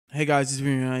Hey guys, this is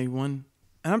Video91, and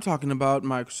I'm talking about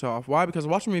Microsoft. Why? Because I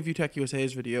was watching Review Tech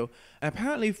USA's video, and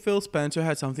apparently Phil Spencer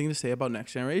had something to say about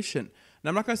Next Generation.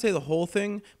 Now, I'm not going to say the whole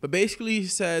thing, but basically he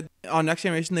said on Next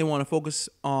Generation they want to focus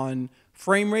on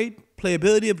frame rate,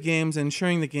 playability of games, and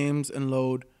ensuring the games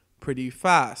load pretty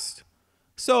fast.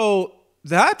 So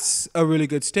that's a really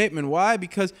good statement. Why?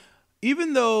 Because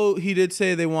even though he did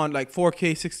say they want like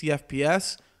 4K 60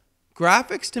 FPS,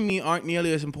 graphics to me aren't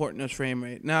nearly as important as frame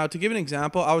rate. Now, to give an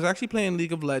example, I was actually playing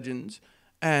League of Legends,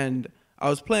 and I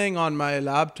was playing on my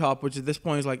laptop, which at this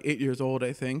point is like 8 years old,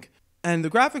 I think. And the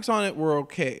graphics on it were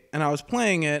okay, and I was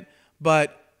playing it,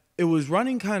 but it was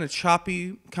running kind of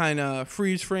choppy, kind of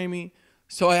freeze framey.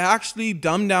 So I actually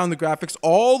dumbed down the graphics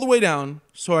all the way down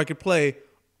so I could play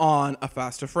on a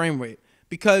faster frame rate.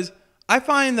 Because I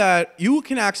find that you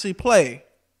can actually play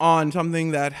on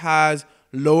something that has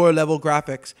lower level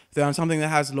graphics than on something that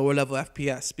has lower level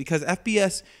FPS, because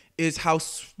FPS is how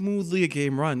smoothly a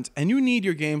game runs, and you need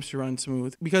your games to run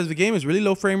smooth. Because if the game is really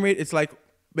low frame rate, it's like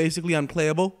basically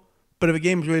unplayable. But if a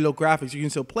game is really low graphics, you can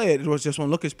still play it. It just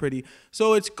won't look as pretty.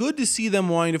 So it's good to see them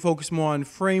wanting to focus more on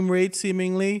frame rate,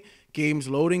 seemingly, games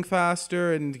loading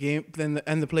faster, and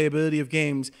the playability of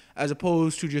games, as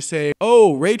opposed to just say,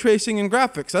 oh, ray tracing and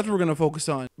graphics, that's what we're going to focus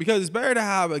on. Because it's better to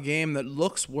have a game that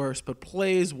looks worse but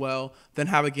plays well than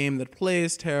have a game that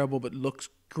plays terrible but looks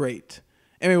great.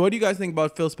 Anyway, what do you guys think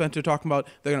about Phil Spencer talking about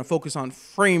they're going to focus on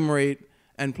frame rate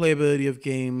and playability of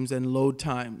games and load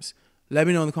times? Let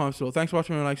me know in the comments below. Thanks for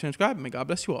watching. Like, share, and subscribe. May God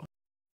bless you all.